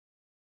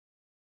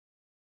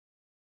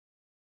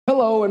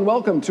Hello and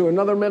welcome to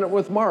another Minute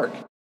with Mark.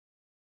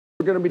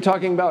 We're going to be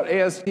talking about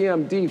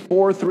ASTM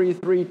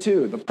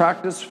D4332, the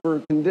practice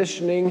for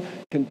conditioning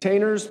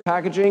containers,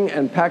 packaging,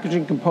 and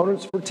packaging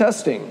components for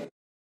testing.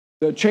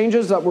 The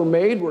changes that were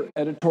made were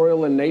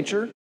editorial in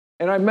nature,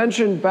 and I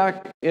mentioned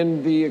back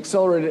in the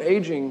accelerated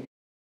aging,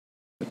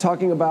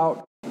 talking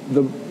about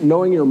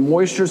knowing your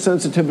moisture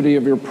sensitivity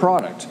of your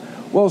product.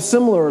 Well,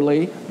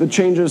 similarly, the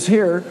changes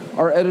here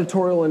are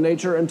editorial in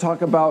nature and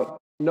talk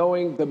about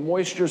knowing the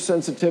moisture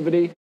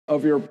sensitivity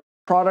of your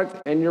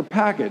product and your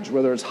package,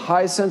 whether it's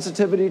high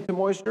sensitivity to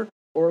moisture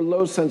or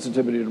low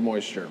sensitivity to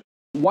moisture.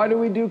 Why do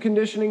we do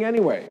conditioning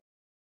anyway?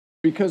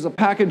 Because a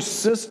package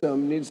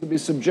system needs to be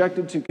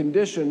subjected to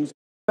conditions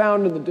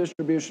found in the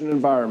distribution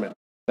environment.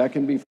 That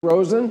can be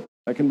frozen,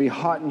 that can be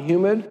hot and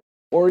humid,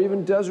 or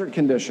even desert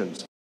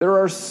conditions. There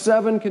are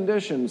 7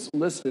 conditions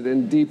listed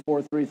in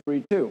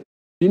D4332. If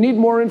you need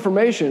more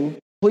information,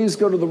 please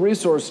go to the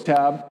resource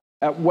tab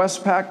at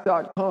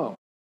WESTPAK.com.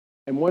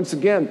 And once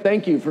again,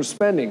 thank you for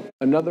spending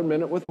another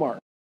Minute with Mark.